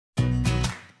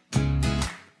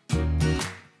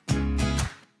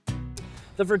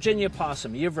The Virginia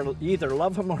possum, you either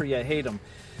love them or you hate them.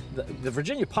 The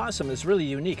Virginia possum is really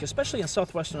unique, especially in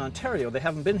southwestern Ontario. They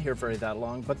haven't been here very that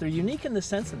long, but they're unique in the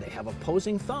sense that they have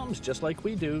opposing thumbs, just like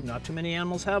we do. Not too many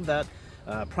animals have that.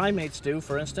 Primates do,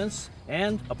 for instance,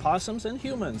 and opossums and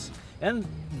humans. And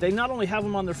they not only have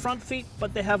them on their front feet,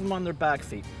 but they have them on their back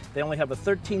feet. They only have a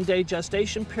 13-day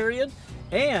gestation period,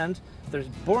 and they're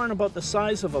born about the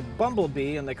size of a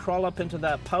bumblebee, and they crawl up into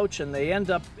that pouch, and they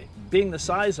end up being the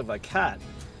size of a cat.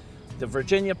 The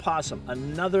Virginia possum,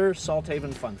 another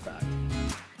Salthaven Fun Fact.